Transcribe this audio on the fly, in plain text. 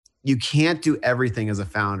you can't do everything as a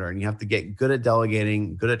founder, and you have to get good at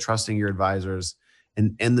delegating, good at trusting your advisors.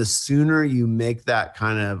 And the sooner you make that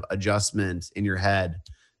kind of adjustment in your head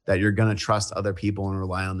that you're going to trust other people and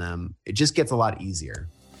rely on them, it just gets a lot easier.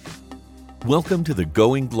 Welcome to the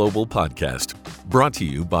Going Global podcast, brought to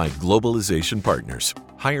you by Globalization Partners.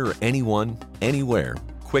 Hire anyone, anywhere,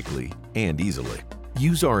 quickly and easily.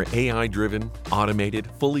 Use our AI-driven, automated,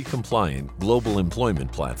 fully compliant global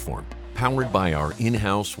employment platform, powered by our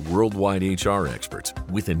in-house worldwide HR experts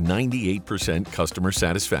with a 98% customer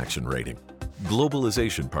satisfaction rating.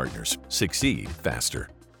 Globalization Partners. Succeed faster.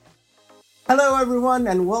 Hello, everyone,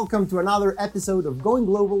 and welcome to another episode of Going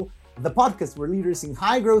Global, the podcast where leaders in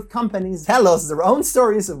high-growth companies tell us their own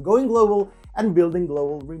stories of going global and building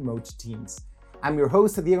global remote teams. I'm your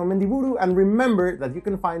host, Diego Mendiburu, and remember that you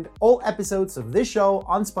can find all episodes of this show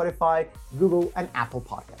on Spotify, Google, and Apple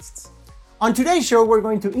Podcasts. On today's show, we're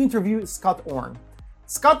going to interview Scott Orn.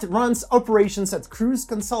 Scott runs operations at Cruise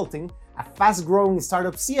Consulting, a fast-growing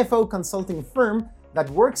startup CFO consulting firm that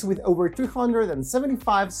works with over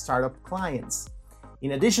 275 startup clients.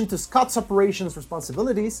 In addition to Scott's operations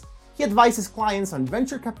responsibilities, he advises clients on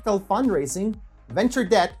venture capital fundraising, venture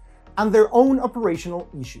debt, and their own operational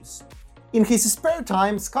issues. In his spare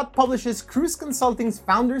time, Scott publishes Cruise Consulting's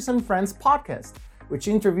Founders and Friends podcast, which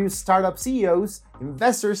interviews startup CEOs,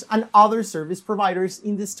 investors, and other service providers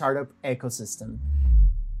in the startup ecosystem.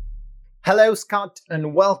 Hello, Scott,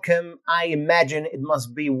 and welcome. I imagine it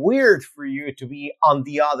must be weird for you to be on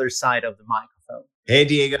the other side of the microphone. Hey,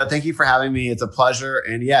 Diego, thank you for having me. It's a pleasure.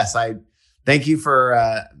 And yes, I thank you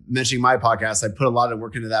for mentioning my podcast. I put a lot of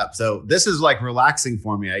work into that. So this is like relaxing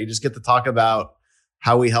for me. I just get to talk about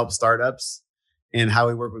how we help startups and how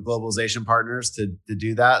we work with Globalization Partners to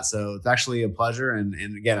do that. So it's actually a pleasure. And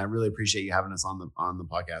again, I really appreciate you having us on the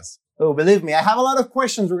podcast. Oh, believe me, I have a lot of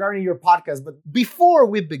questions regarding your podcast, but before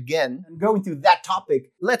we begin and go into that topic,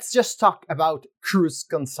 let's just talk about Cruise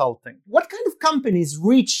Consulting. What kind of companies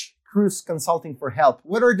reach Cruise Consulting for help?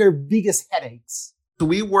 What are their biggest headaches? So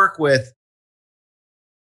we work with,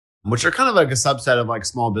 which are kind of like a subset of like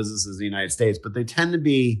small businesses in the United States, but they tend to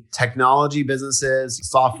be technology businesses,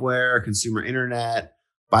 software, consumer internet,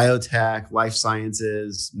 biotech, life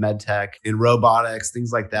sciences, med tech, and robotics,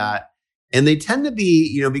 things like that. And they tend to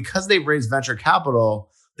be, because they've raised venture capital,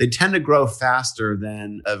 they tend to grow faster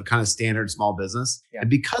than a kind of standard small business. Yeah. And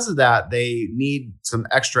because of that, they need some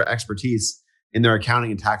extra expertise in their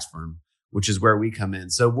accounting and tax firm, which is where we come in.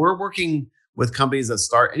 So we're working with companies that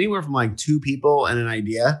start anywhere from like 2 people and an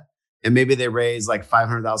idea, and maybe they raise like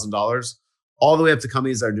 $500,000, all the way up to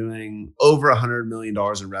companies that are doing over $100 million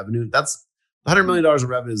in revenue. That's $100 million in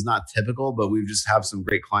revenue is not typical, but we just have some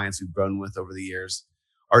great clients we've grown with over the years.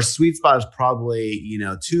 Our sweet spot is probably,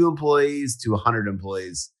 2 employees to 100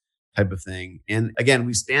 employees type of thing. And again,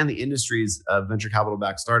 we span the industries of venture capital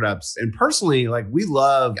backed startups. And personally,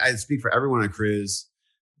 I speak for everyone at Cruise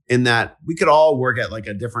in that we could all work at like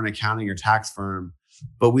a different accounting or tax firm,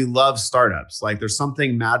 but we love startups. Like there's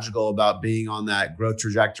something magical about being on that growth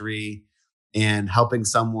trajectory and helping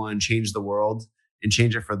someone change the world and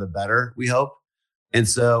change it for the better, we hope. And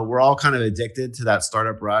so we're all kind of addicted to that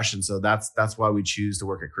startup rush. And so that's why we choose to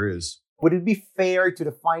work at Cruise. Would it be fair to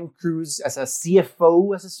define Cruise as a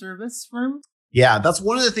CFO as a service firm? Yeah, that's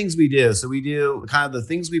one of the things we do. So we do kind of the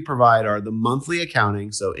things we provide are the monthly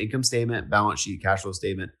accounting. So income statement, balance sheet, cash flow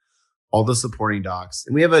statement, all the supporting docs.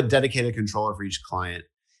 And we have a dedicated controller for each client.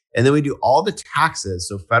 And then we do all the taxes.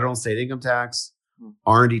 So federal and state income tax,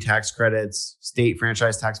 R&D tax credits, state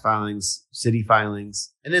franchise tax filings, city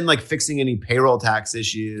filings, and then like fixing any payroll tax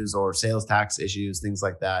issues or sales tax issues, things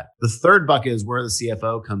like that. The third bucket is where the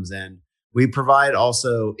CFO comes in. We provide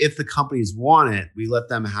also, if the companies want it, we let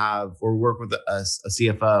them have or work with a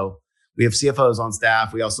CFO. We have CFOs on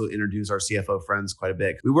staff. We also introduce our CFO friends quite a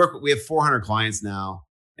bit. We have 400 clients now.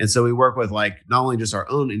 And so we work with like not only just our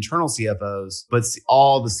own internal CFOs, but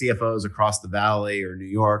all the CFOs across the Valley or New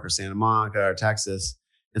York or Santa Monica or Texas.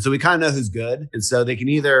 And so we kind of know who's good. And so they can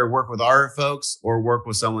either work with our folks or work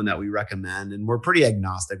with someone that we recommend. And we're pretty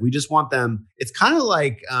agnostic. We just want them. It's kind of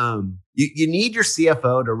like you need your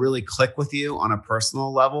CFO to really click with you on a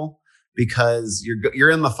personal level because you're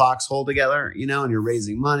in the foxhole together, and you're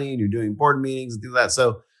raising money and you're doing board meetings and things like that.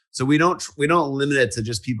 So we don't limit it to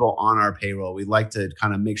just people on our payroll. We like to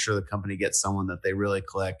kind of make sure the company gets someone that they really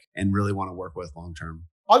click and really want to work with long term.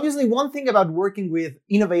 Obviously, one thing about working with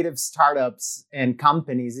innovative startups and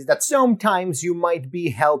companies is that sometimes you might be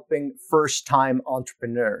helping first-time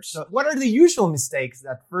entrepreneurs. So what are the usual mistakes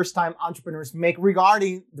that first-time entrepreneurs make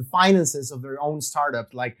regarding the finances of their own startup?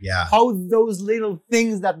 How those little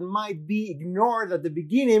things that might be ignored at the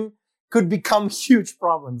beginning could become huge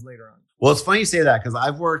problems later on. Well, it's funny you say that because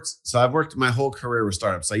I've worked my whole career with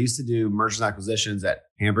startups. So I used to do mergers and acquisitions at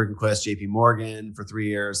Hamburg & Quist, JP Morgan for 3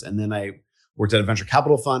 years. And then I worked at a venture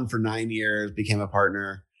capital fund for 9 years, became a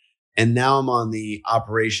partner. And now I'm on the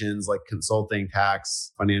operations, like consulting,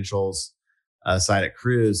 tax, financials side at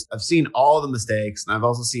Cruise. I've seen all the mistakes, and I've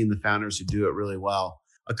also seen the founders who do it really well.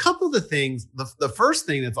 A couple of the things, the first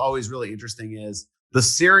thing that's always really interesting is the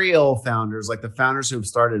serial founders, like the founders who have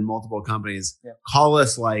started multiple companies, call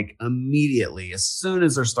us like immediately as soon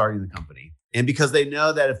as they're starting the company. And because they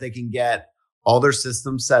know that if they can get all their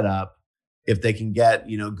systems set up, if they can get,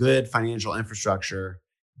 good financial infrastructure,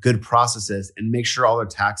 good processes, and make sure all their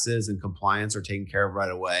taxes and compliance are taken care of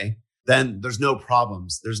right away, then there's no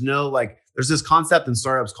problems. There's this concept in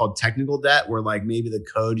startups called technical debt, where like maybe the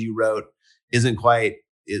code you wrote isn't quite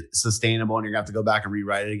sustainable and you're gonna have to go back and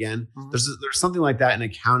rewrite it again. Mm-hmm. There's something like that in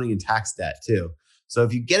accounting and tax debt too. So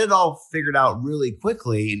if you get it all figured out really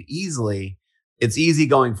quickly and easily, it's easy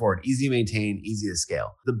going forward, easy to maintain, easy to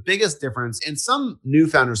scale. The biggest difference, and some new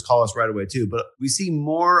founders call us right away too, but we see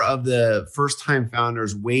more of the first-time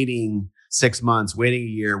founders waiting 6 months, waiting a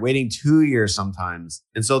year, waiting 2 years sometimes.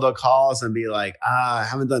 And so they'll call us and be like, I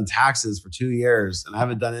haven't done taxes for 2 years and I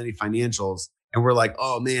haven't done any financials. And we're like,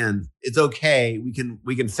 oh man, it's okay. We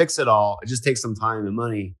can fix it all. It just takes some time and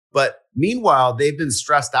money. But meanwhile, they've been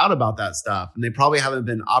stressed out about that stuff, and they probably haven't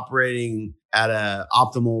been operating at an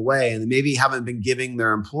optimal way. And they maybe haven't been giving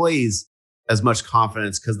their employees as much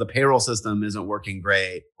confidence because the payroll system isn't working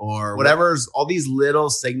great or whatever's all these little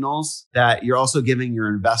signals that you're also giving your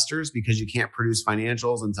investors because you can't produce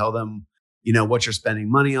financials and tell them, what you're spending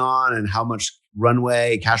money on and how much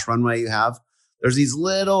cash runway you have. There's these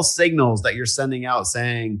little signals that you're sending out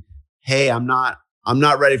saying, hey, I'm not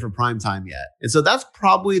ready for prime time yet. And so that's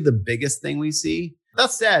probably the biggest thing we see. That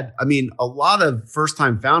said, a lot of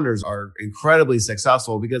first-time founders are incredibly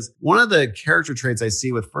successful because one of the character traits I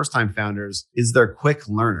see with first-time founders is they're quick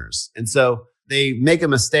learners. And so they make a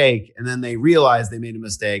mistake and then they realize they made a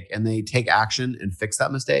mistake and they take action and fix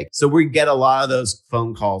that mistake. So we get a lot of those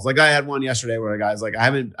phone calls. Like I had one yesterday where the guy's like, I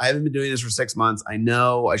haven't been doing this for 6 months. I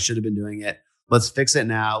know I should have been doing it. Let's fix it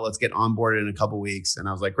now. Let's get onboarded in a couple of weeks. And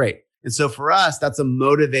I was like, great. And so for us, that's a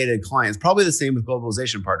motivated client. It's probably the same with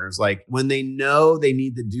globalization partners. Like when they know they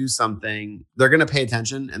need to do something, they're going to pay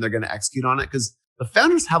attention and they're going to execute on it because the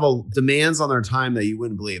founders have demands on their time that you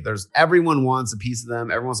wouldn't believe. Everyone wants a piece of them.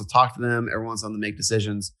 Everyone wants to talk to them. Everyone wants them to make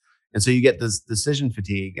decisions. And so you get this decision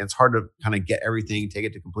fatigue. And it's hard to kind of get everything, take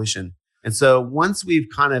it to completion. And so once we've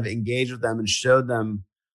kind of engaged with them and showed them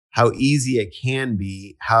how easy it can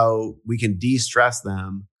be, how we can de-stress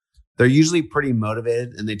them, they're usually pretty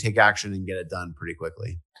motivated and they take action and get it done pretty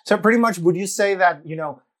quickly. So pretty much, would you say that,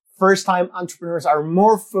 first-time entrepreneurs are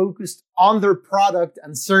more focused on their product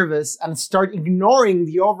and service and start ignoring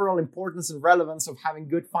the overall importance and relevance of having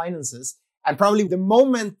good finances? And probably the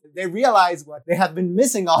moment they realize what they have been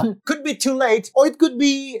missing on could be too late, or it could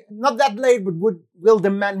be not that late, but will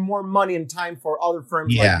demand more money and time for other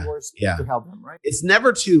firms like yours to help them, right? It's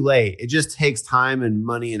never too late. It just takes time and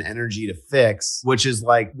money and energy to fix, which is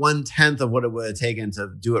like 1/10 of what it would have taken to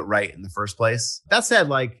do it right in the first place. That said,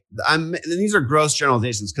 these are gross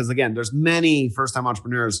generalizations because again, there's many first-time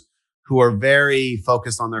entrepreneurs who are very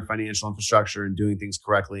focused on their financial infrastructure and doing things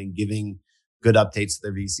correctly and giving good updates to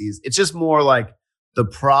their VCs. It's just more like the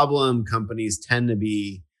problem companies tend to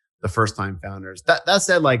be the first-time founders. That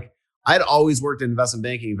said, I'd always worked in investment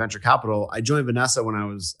banking and venture capital. I joined Vanessa when I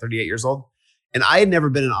was 38 years old, and I had never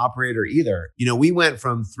been an operator either. We went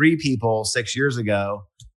from 3 people 6 years ago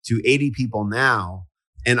to 80 people now,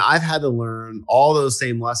 and I've had to learn all those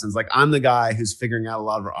same lessons. Like I'm the guy who's figuring out a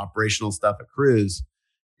lot of our operational stuff at Cruise.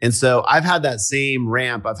 And so I've had that same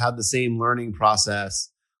ramp. I've had the same learning process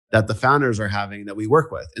that the founders are having that we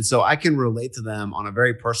work with. And so I can relate to them on a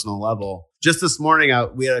very personal level. Just this morning,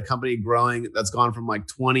 we had a company growing that's gone from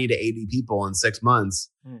 20 to 80 people in 6 months.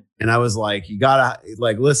 And I was like, you gotta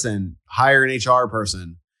listen, hire an HR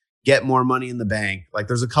person, get more money in the bank.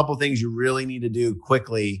 There's a couple things you really need to do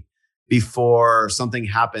quickly before something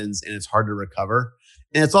happens and it's hard to recover.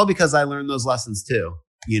 And it's all because I learned those lessons too,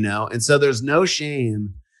 And so there's no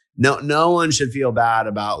shame. No one should feel bad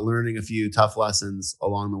about learning a few tough lessons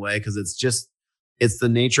along the way because it's the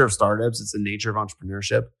nature of startups. It's the nature of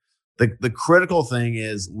entrepreneurship. The critical thing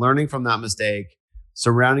is learning from that mistake,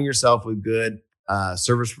 surrounding yourself with good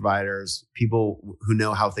service providers, people who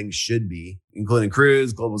know how things should be, including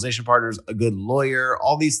Cruise, globalization partners, a good lawyer.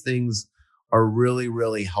 All these things are really,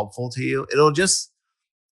 really helpful to you.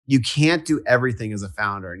 You can't do everything as a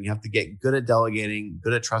founder, and you have to get good at delegating,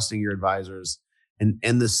 good at trusting your advisors,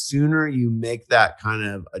 And the sooner you make that kind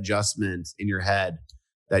of adjustment in your head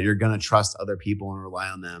that you're going to trust other people and rely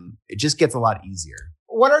on them, it just gets a lot easier.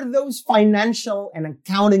 What are those financial and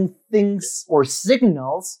accounting things or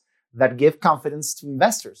signals that give confidence to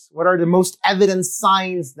investors? What are the most evident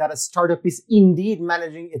signs that a startup is indeed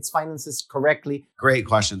managing its finances correctly? Great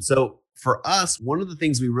question. So for us, one of the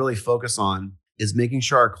things we really focus on is making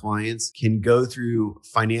sure our clients can go through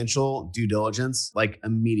financial due diligence like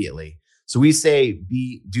immediately. So we say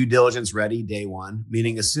be due diligence ready day one,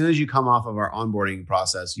 meaning as soon as you come off of our onboarding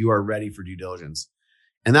process, you are ready for due diligence.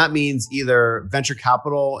 And that means either venture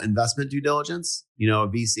capital investment due diligence, a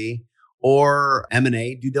VC, or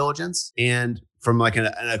M&A due diligence, and from like an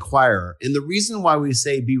acquirer. And the reason why we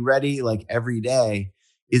say be ready like every day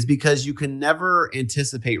is because you can never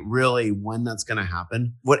anticipate really when that's going to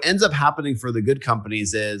happen. What ends up happening for the good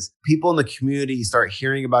companies is people in the community start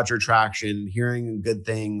hearing about your traction, hearing good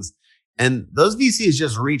things, and those VCs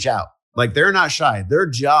just reach out. Like they're not shy. Their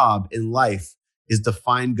job in life is to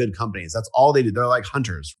find good companies. That's all they do. They're like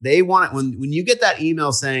hunters. They want it. When you get that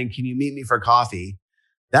email saying, can you meet me for coffee?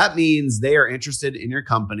 That means they are interested in your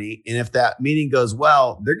company. And if that meeting goes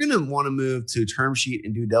well, they're going to want to move to term sheet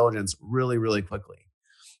and due diligence really, really quickly.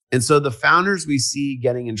 And so the founders we see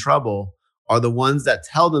getting in trouble are the ones that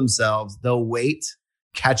tell themselves they'll wait,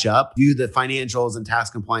 catch up, do the financials and tax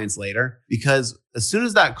compliance later. Because as soon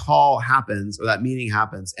as that call happens or that meeting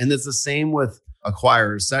happens, and it's the same with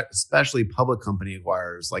acquirers, especially public company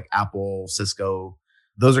acquirers like Apple, Cisco,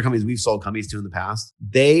 those are companies we've sold companies to in the past.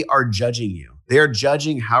 They are judging you. They are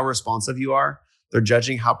judging how responsive you are. They're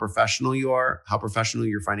judging how professional you are, how professional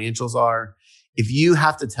your financials are. If you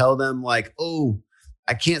have to tell them like, oh,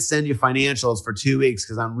 I can't send you financials for 2 weeks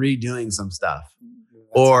because I'm redoing some stuff.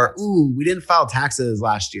 Or, ooh, we didn't file taxes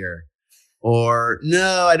last year. Or,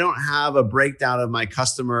 no, I don't have a breakdown of my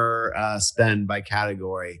customer spend by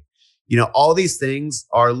category. All these things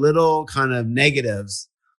are little kind of negatives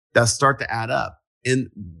that start to add up. And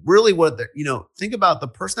really what think about the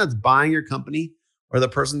person that's buying your company or the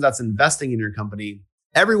person that's investing in your company.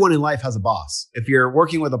 Everyone in life has a boss. If you're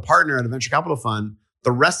working with a partner at a venture capital fund,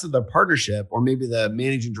 the rest of the partnership or maybe the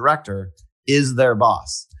managing director is their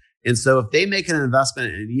boss. And so if they make an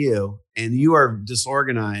investment in you and you are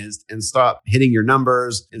disorganized and stop hitting your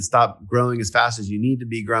numbers and stop growing as fast as you need to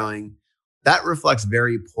be growing, that reflects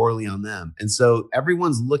very poorly on them. And so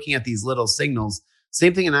everyone's looking at these little signals.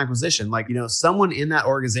 Same thing in acquisition. Like, someone in that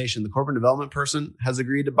organization, the corporate development person has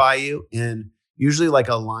agreed to buy you. And usually like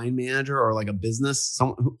a line manager or like a business,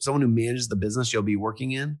 someone who manages the business you'll be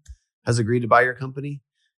working in has agreed to buy your company.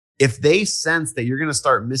 If they sense that you're going to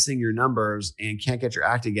start missing your numbers and can't get your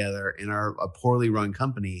act together and are a poorly run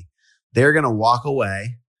company, they're going to walk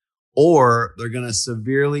away or they're going to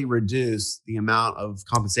severely reduce the amount of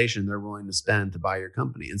compensation they're willing to spend to buy your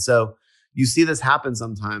company. And so you see this happen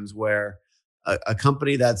sometimes where a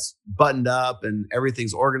company that's buttoned up and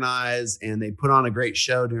everything's organized and they put on a great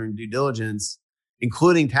show during due diligence,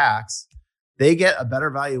 including tax, they get a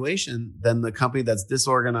better valuation than the company that's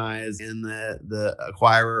disorganized and the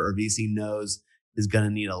acquirer or VC knows is going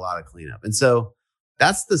to need a lot of cleanup. And so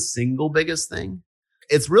that's the single biggest thing.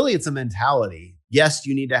 It's a mentality. Yes,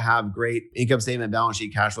 you need to have great income statement, balance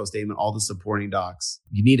sheet, cash flow statement, all the supporting docs.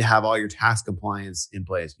 You need to have all your tax compliance in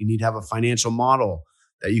place. You need to have a financial model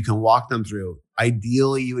that you can walk them through.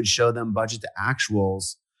 Ideally, you would show them budget to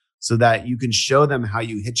actuals so that you can show them how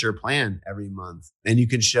you hit your plan every month. And you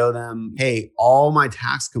can show them, hey, all my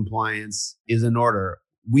tax compliance is in order.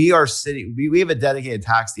 We have a dedicated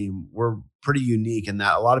tax team. We're pretty unique in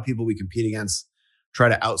that a lot of people we compete against try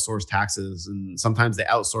to outsource taxes. And sometimes they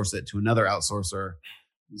outsource it to another outsourcer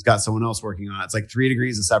who's got someone else working on it. It's like 3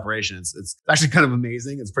 degrees of separation. It's actually kind of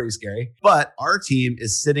amazing. It's pretty scary. But our team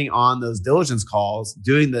is sitting on those diligence calls,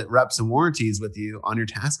 doing the reps and warranties with you on your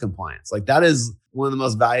tax compliance. Like that is one of the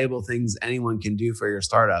most valuable things anyone can do for your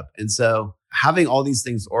startup. And so having all these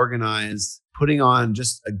things organized, putting on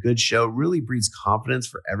just a good show really breeds confidence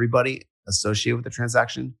for everybody associated with the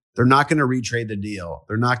transaction. They're not going to retrade the deal.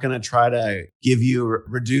 They're not going to try to give you,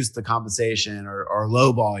 reduce the compensation or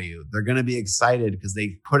lowball you. They're going to be excited because they're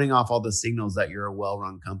putting off all the signals that you're a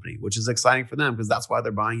well-run company, which is exciting for them because that's why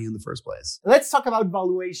they're buying you in the first place. Let's talk about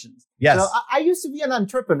valuations. Yes. So I used to be an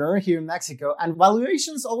entrepreneur here in Mexico, and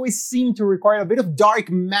valuations always seem to require a bit of dark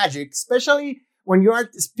magic, especially when you are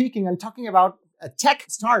speaking and talking about tech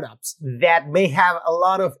startups that may have a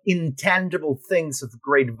lot of intangible things of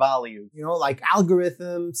great value, like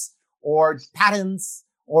algorithms or patents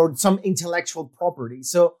or some intellectual property.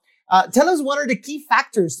 So Tell us what are the key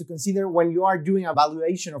factors to consider when you are doing a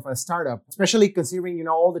valuation of a startup, especially considering,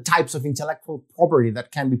 all the types of intellectual property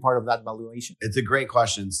that can be part of that valuation. It's a great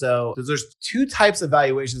question. So there's two types of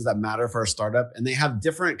valuations that matter for a startup, and they have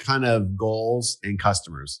different kind of goals and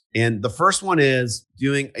customers. And the first one is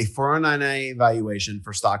doing a 409A valuation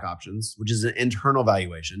for stock options, which is an internal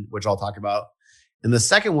valuation, which I'll talk about. And the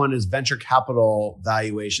second one is venture capital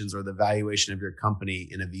valuations, or the valuation of your company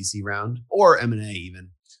in a VC round or M&A even.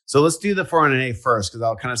 So let's do the 409A first, because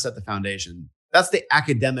I'll kind of set the foundation. That's the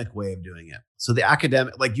academic way of doing it. So the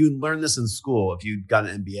academic, like you learn this in school if you got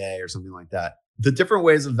an MBA or something like that. The different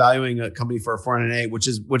ways of valuing a company for a 409A,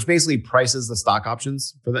 which basically prices the stock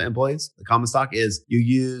options for the employees, the common stock, is you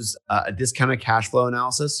use a discounted cash flow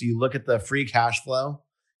analysis. So you look at the free cash flow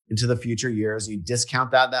into the future years, you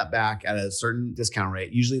discount that back at a certain discount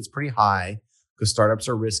rate. Usually it's pretty high because startups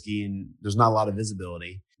are risky and there's not a lot of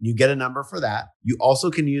visibility. You get a number for that. You also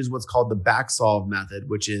can use what's called the backsolve method,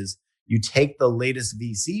 which is you take the latest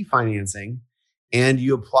VC financing and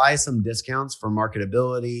you apply some discounts for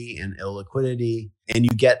marketability and illiquidity, and you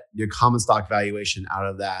get your common stock valuation out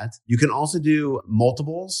of that. You can also do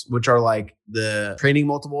multiples, which are like the trading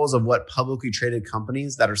multiples of what publicly traded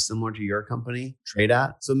companies that are similar to your company trade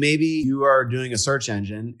at. So maybe you are doing a search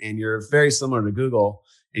engine and you're very similar to Google,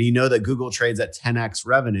 and you know that Google trades at 10x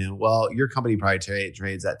revenue. Well, your company probably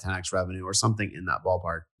trades at 10x revenue or something in that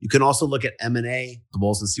ballpark. You can also look at M&A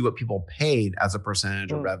multiples and see what people paid as a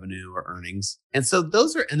percentage of revenue or earnings. And so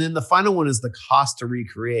and then the final one is the cost to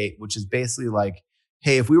recreate, which is basically like,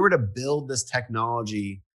 hey, if we were to build this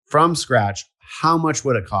technology from scratch, how much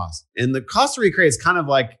would it cost? And the cost to recreate is kind of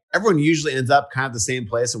like everyone usually ends up kind of the same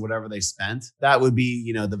place or whatever they spent. That would be,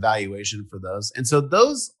 the valuation for those. And so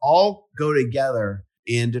those all go together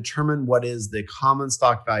and determine what is the common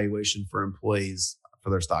stock valuation for employees for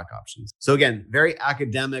their stock options. So again, very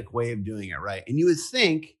academic way of doing it, right? And you would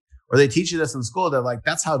think, or they teach you this in school, they're like,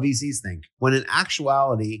 that's how VCs think. When in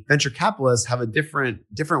actuality, venture capitalists have a different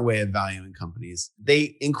way of valuing companies.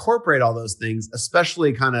 They incorporate all those things,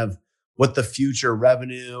 especially kind of what the future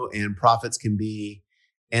revenue and profits can be.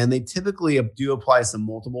 And they typically do apply some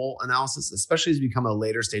multiple analysis, especially as you become a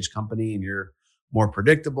later stage company and you're more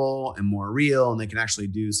predictable and more real, and they can actually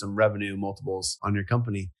do some revenue multiples on your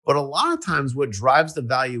company. But a lot of times what drives the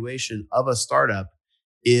valuation of a startup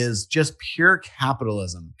is just pure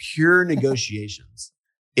capitalism, pure negotiations.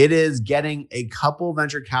 It is getting a couple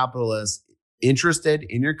venture capitalists interested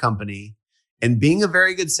in your company and being a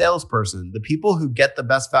very good salesperson. The people who get the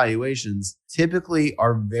best valuations typically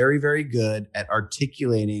are very, very good at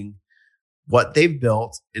articulating what they've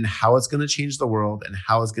built and how it's going to change the world and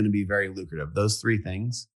how it's going to be very lucrative. Those three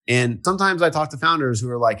things. And sometimes I talk to founders who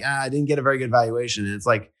are like, I didn't get a very good valuation. And it's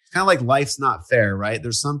like, kind of like life's not fair, right?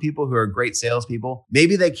 There's some people who are great salespeople.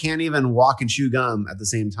 Maybe they can't even walk and chew gum at the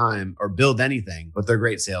same time or build anything, but they're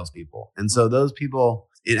great salespeople. And so those people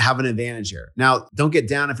have an advantage here. Now, don't get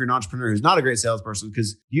down if you're an entrepreneur who's not a great salesperson,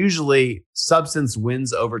 because usually substance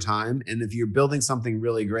wins over time. And if you're building something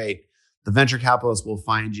really great, the venture capitalists will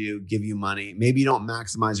find you, give you money. Maybe you don't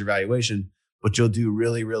maximize your valuation, but you'll do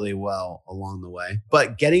really, really well along the way.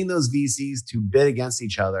 But getting those VCs to bid against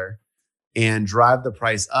each other and drive the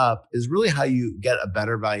price up is really how you get a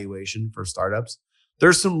better valuation for startups.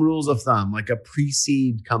 There's some rules of thumb, like a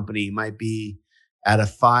pre-seed company might be at a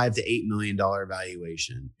 $5 to $8 million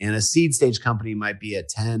valuation, and a seed stage company might be a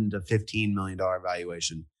 $10 to $15 million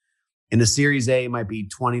valuation. And a Series A might be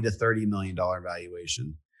 $20 to $30 million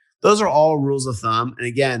valuation. Those are all rules of thumb. And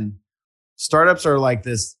again, startups are like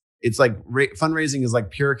this. It's like fundraising is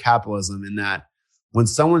like pure capitalism in that when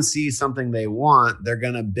someone sees something they want, they're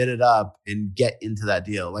going to bid it up and get into that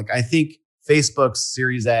deal. Like I think Facebook's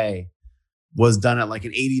Series A was done at like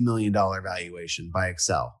an $80 million valuation by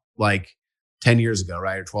Excel, like 10 years ago,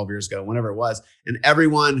 right? Or 12 years ago, whenever it was. And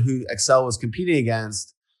everyone who Excel was competing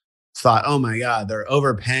against thought, oh my God, they're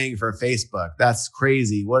overpaying for Facebook. That's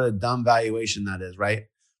crazy. What a dumb valuation that is, right?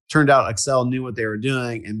 Turned out Excel knew what they were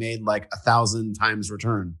doing and made like 1,000 times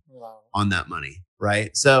return on that money,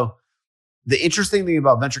 right? So the interesting thing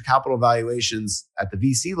about venture capital valuations at the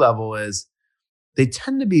VC level is they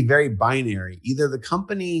tend to be very binary. Either the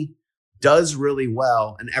company does really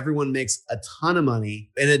well and everyone makes a ton of money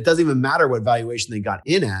and it doesn't even matter what valuation they got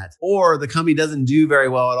in at, or the company doesn't do very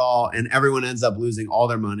well at all and everyone ends up losing all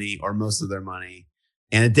their money or most of their money.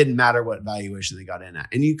 And it didn't matter what valuation they got in at.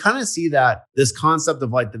 And you kind of see that this concept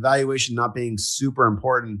of like the valuation not being super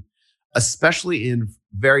important, especially in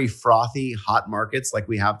very frothy, hot markets like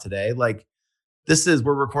we have today. Like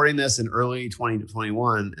we're recording this in early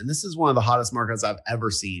 2021, and this is one of the hottest markets I've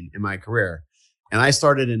ever seen in my career. And I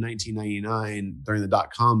started in 1999 during the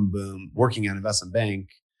dot-com boom, working at an investment bank,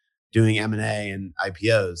 doing M&A and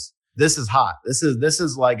IPOs. This is hot. This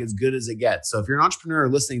is like as good as it gets. So if you're an entrepreneur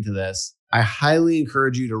listening to this, I highly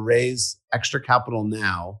encourage you to raise extra capital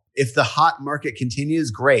now. If the hot market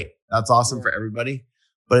continues, great. That's awesome for everybody.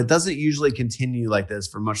 But it doesn't usually continue like this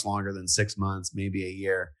for much longer than 6 months, maybe a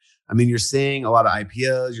year. I mean, you're seeing a lot of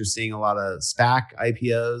IPOs. You're seeing a lot of SPAC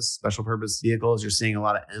IPOs, special purpose vehicles. You're seeing a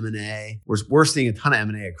lot of M&A. We're seeing a ton of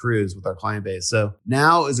M&A at Cruise with our client base. So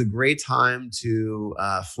now is a great time to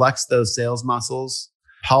flex those sales muscles,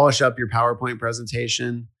 polish up your PowerPoint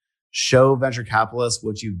presentation, show venture capitalists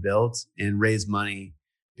what you've built, and raise money,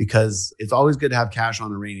 because it's always good to have cash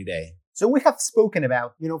on a rainy day. So we have spoken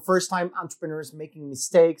about, first-time entrepreneurs making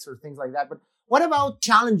mistakes or things like that. But what about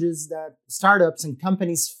challenges that startups and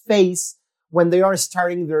companies face when they are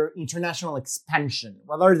starting their international expansion?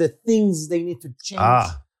 What are the things they need to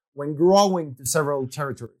change when growing to several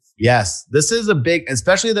territories? Yes, this is a big,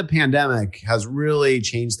 especially the pandemic has really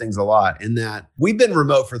changed things a lot, in that we've been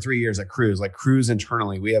remote for 3 years at Cruise, like Cruise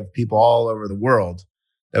internally. We have people all over the world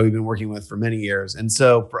that we've been working with for many years. And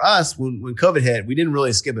so for us, when COVID hit, we didn't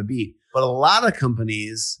really skip a beat. But a lot of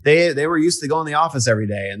companies, they were used to going to the office every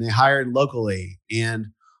day, and they hired locally. And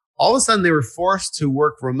all of a sudden they were forced to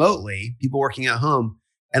work remotely, people working at home.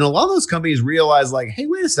 And a lot of those companies realized, like, hey,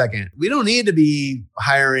 wait a second, we don't need to be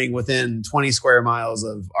hiring within 20 square miles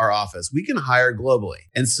of our office. We can hire globally.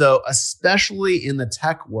 And so especially in the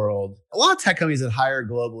tech world, a lot of tech companies had hired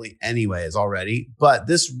globally anyways already, but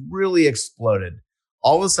this really exploded.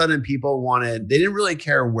 All of a sudden people they didn't really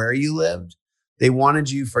care where you lived. They wanted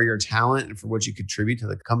you for your talent and for what you contribute to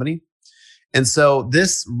the company. And so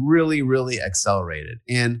this really, really accelerated.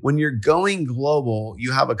 And when you're going global,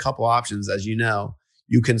 you have a couple options, as you know.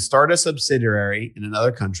 You can start a subsidiary in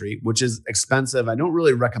another country, which is expensive. I don't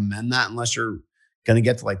really recommend that unless you're going to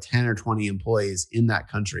get to like 10 or 20 employees in that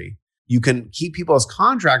country. You can keep people as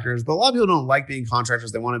contractors, but a lot of people don't like being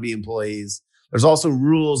contractors. They want to be employees. There's also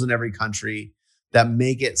rules in every country that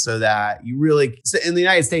make it so that you really, in the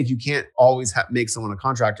United States, you can't always make someone a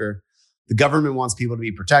contractor. The government wants people to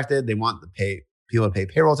be protected. They want people to pay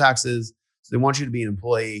payroll taxes. So they want you to be an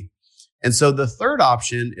employee. And so the third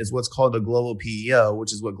option is what's called a global PEO,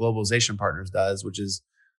 which is what Globalization Partners does, which is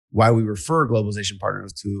why we refer Globalization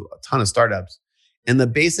Partners to a ton of startups. And the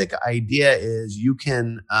basic idea is you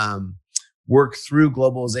can work through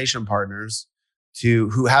Globalization Partners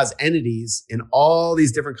who has entities in all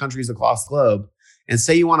these different countries across the globe. And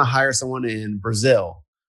say you want to hire someone in Brazil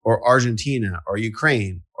or Argentina or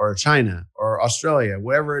Ukraine or China or Australia,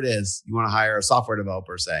 whatever it is, you want to hire a software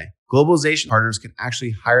developer, say. Globalization Partners can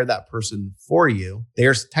actually hire that person for you. They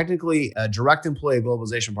are technically a direct employee of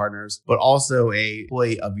Globalization Partners, but also a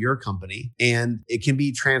employee of your company. And it can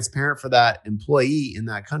be transparent for that employee in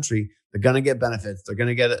that country. They're going to get benefits. They're going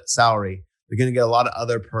to get a salary. They're going to get a lot of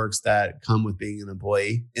other perks that come with being an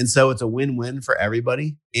employee. And so it's a win-win for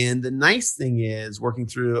everybody. And the nice thing is, working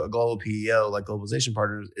through a global PEO like Globalization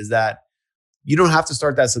Partners, is that you don't have to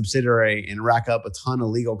start that subsidiary and rack up a ton of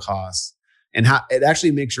legal costs. And it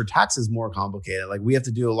actually makes your taxes more complicated. Like, we have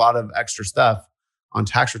to do a lot of extra stuff on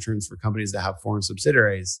tax returns for companies that have foreign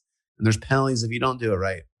subsidiaries. And there's penalties if you don't do it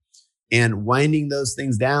right. And winding those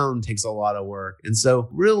things down takes a lot of work. And so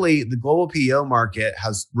really the global PEO market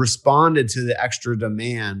has responded to the extra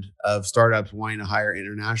demand of startups wanting to hire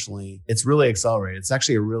internationally. It's really accelerated. It's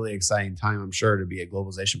actually a really exciting time, I'm sure, to be at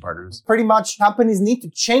Globalization Partners. Pretty much companies need to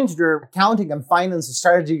change their accounting and finance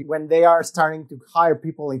strategy when they are starting to hire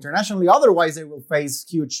people internationally. Otherwise, they will face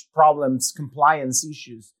huge problems, compliance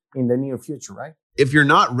issues in the near future, right? If you're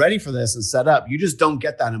not ready for this and set up, you just don't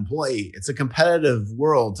get that employee. It's a competitive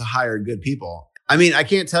world to hire good people. I mean, I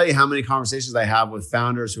can't tell you how many conversations I have with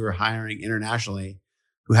founders who are hiring internationally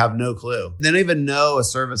who have no clue. They don't even know a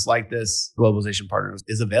service like this, Globalization Partners,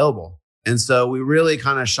 is available. And so we really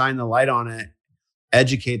kind of shine the light on it,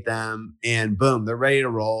 educate them, and boom, they're ready to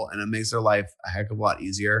roll. And it makes their life a heck of a lot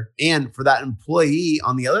easier. And for that employee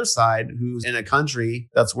on the other side, who's in a country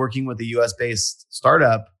that's working with a US-based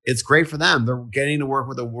startup, it's great for them. They're getting to work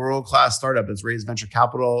with a world-class startup that's raised venture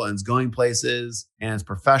capital and is going places and it's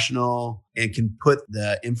professional and can put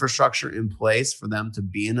the infrastructure in place for them to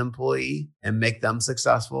be an employee and make them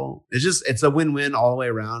successful. It's a win-win all the way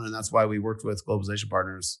around. And that's why we worked with Globalization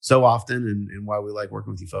Partners so often and why we like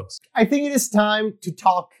working with you folks. I think it is time to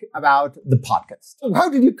talk about the podcast. How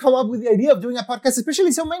did you come up with the idea of doing a podcast,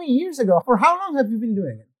 especially so many years ago? For how long have you been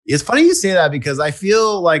doing it? It's funny you say that, because I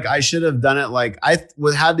feel like I should have done it. Like, I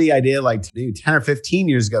had the idea like maybe 10 or 15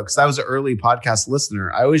 years ago, because I was an early podcast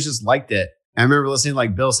listener. I always just liked it. I remember listening to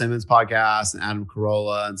like Bill Simmons podcast and Adam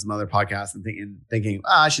Carolla and some other podcasts and thinking,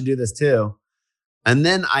 I should do this too. And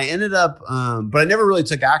then I ended up, but I never really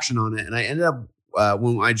took action on it. And I ended up,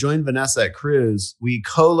 when I joined Vanessa at Cruise, we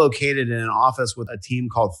co-located in an office with a team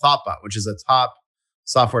called Thoughtbot, which is a top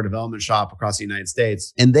software development shop across the United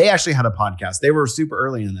States. And they actually had a podcast. They were super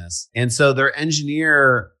early in this. And so their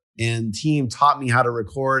engineer and team taught me how to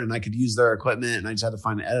record, and I could use their equipment, and I just had to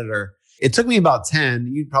find an editor. It took me about 10.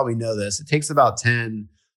 You probably know this. It takes about 10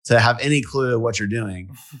 to have any clue what you're doing.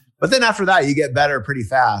 But then after that, you get better pretty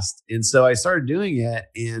fast. And so I started doing it,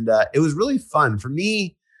 and it was really fun for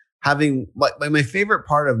me. Having like my favorite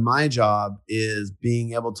part of my job is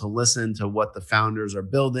being able to listen to what the founders are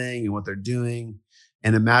building and what they're doing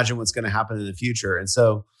and imagine what's going to happen in the future. And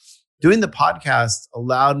so doing the podcast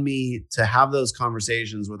allowed me to have those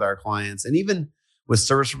conversations with our clients, and even with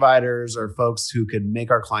service providers or folks who could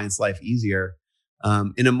make our clients' life easier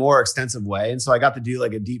in a more extensive way. And so I got to do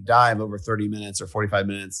like a deep dive over 30 minutes or 45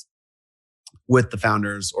 minutes with the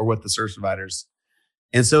founders or with the service providers.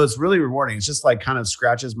 And so it's really rewarding. It's just like kind of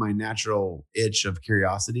scratches my natural itch of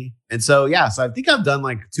curiosity. And so, so I think I've done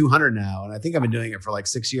like 200 now, and I think I've been doing it for like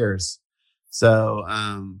 6 years. So,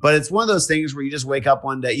 but it's one of those things where you just wake up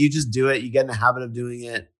one day, you just do it, you get in the habit of doing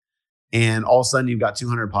it, and all of a sudden you've got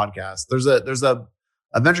 200 podcasts. There's a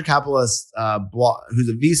venture capitalist who's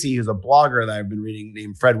a VC, who's a blogger that I've been reading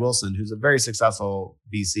named Fred Wilson, who's a very successful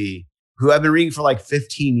VC who I've been reading for like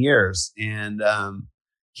 15 years. And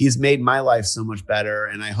he's made my life so much better.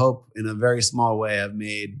 And I hope in a very small way I've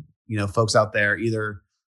made, folks out there either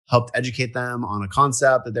helped educate them on a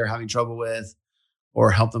concept that they're having trouble with,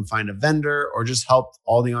 or help them find a vendor, or just helped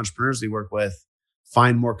all the entrepreneurs we work with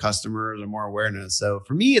find more customers or more awareness. So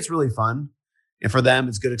for me, it's really fun. And for them,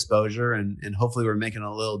 it's good exposure. And hopefully we're making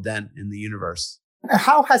a little dent in the universe.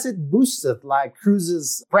 How has it boosted like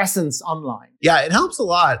Cruise's presence online? Yeah, it helps a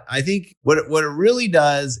lot. I think what it really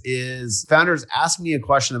does is founders ask me a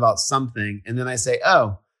question about something, and then I say,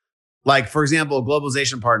 like for example,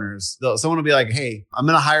 globalization partners. Someone will be like, hey, I'm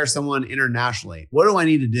going to hire someone internationally. What do I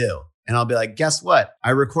need to do? And I'll be like, guess what? I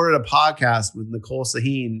recorded a podcast with Nicole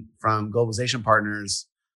Sahin from Globalization Partners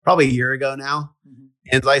probably a year ago now. Mm-hmm.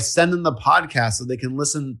 And I send them the podcast so they can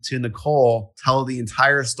listen to Nicole tell the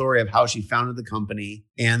entire story of how she founded the company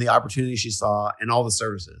and the opportunity she saw and all the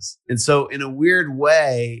services. And so in a weird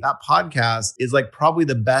way, that podcast is like probably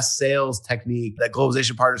the best sales technique that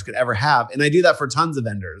Globalization Partners could ever have. And I do that for tons of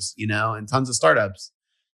vendors, and tons of startups.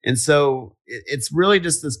 And so it's really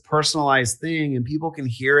just this personalized thing, and people can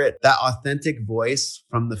hear it, that authentic voice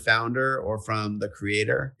from the founder or from the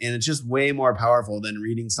creator. And it's just way more powerful than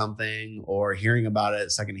reading something or hearing about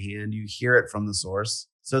it secondhand. You hear it from the source.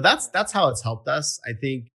 So that's how it's helped us. I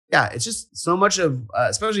think, it's just so much of,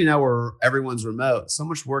 especially now where everyone's remote, so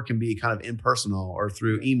much work can be kind of impersonal or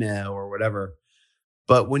through email or whatever.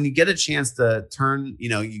 But when you get a chance to turn,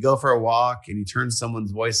 you go for a walk and you turn someone's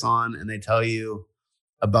voice on and they tell you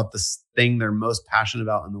about this thing they're most passionate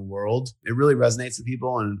about in the world, it really resonates with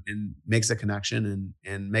people and makes a connection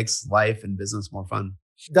and makes life and business more fun.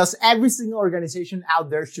 Does every single organization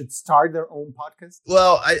out there should start their own podcast?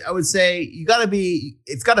 Well, I would say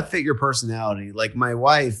it's got to fit your personality. Like my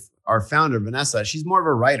wife, our founder, Vanessa, she's more of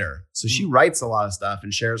a writer. So she writes a lot of stuff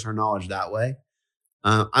and shares her knowledge that way.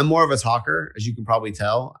 I'm more of a talker, as you can probably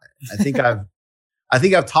tell. I think I've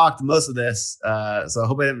talked most of this. So I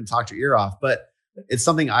hope I didn't talk your ear off, but it's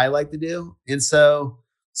something I like to do. And so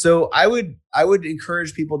I would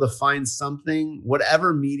encourage people to find something,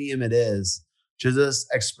 whatever medium it is, to just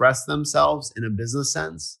express themselves in a business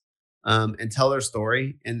sense, and tell their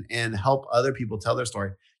story and help other people tell their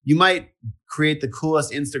story. You might create the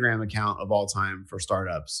coolest Instagram account of all time for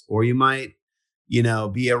startups, or you might,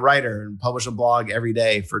 be a writer and publish a blog every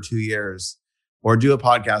day for 2 years, or do a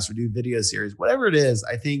podcast or do video series, whatever it is.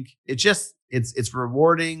 I think it's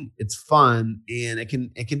rewarding, it's fun, and it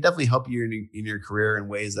can definitely help you in your career in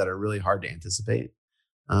ways that are really hard to anticipate.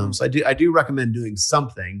 So I do recommend doing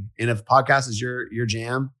something. And if podcast is your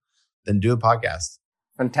jam, then do a podcast.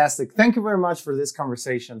 Fantastic. Thank you very much for this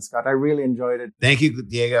conversation, Scott. I really enjoyed it. Thank you,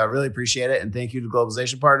 Diego. I really appreciate it. And thank you to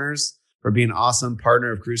Globalization Partners for being an awesome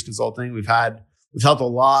partner of Cruise Consulting. We've helped a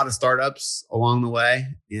lot of startups along the way,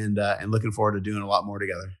 and looking forward to doing a lot more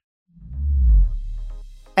together.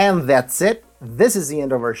 And that's it. This is the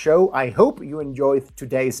end of our show. I hope you enjoyed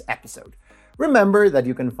today's episode. Remember that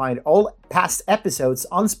you can find all past episodes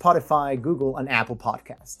on Spotify, Google, and Apple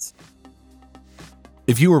Podcasts.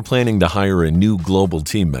 If you are planning to hire a new global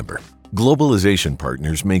team member, Globalization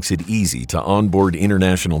Partners makes it easy to onboard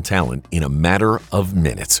international talent in a matter of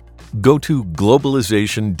minutes. Go to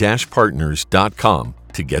globalization-partners.com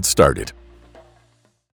to get started.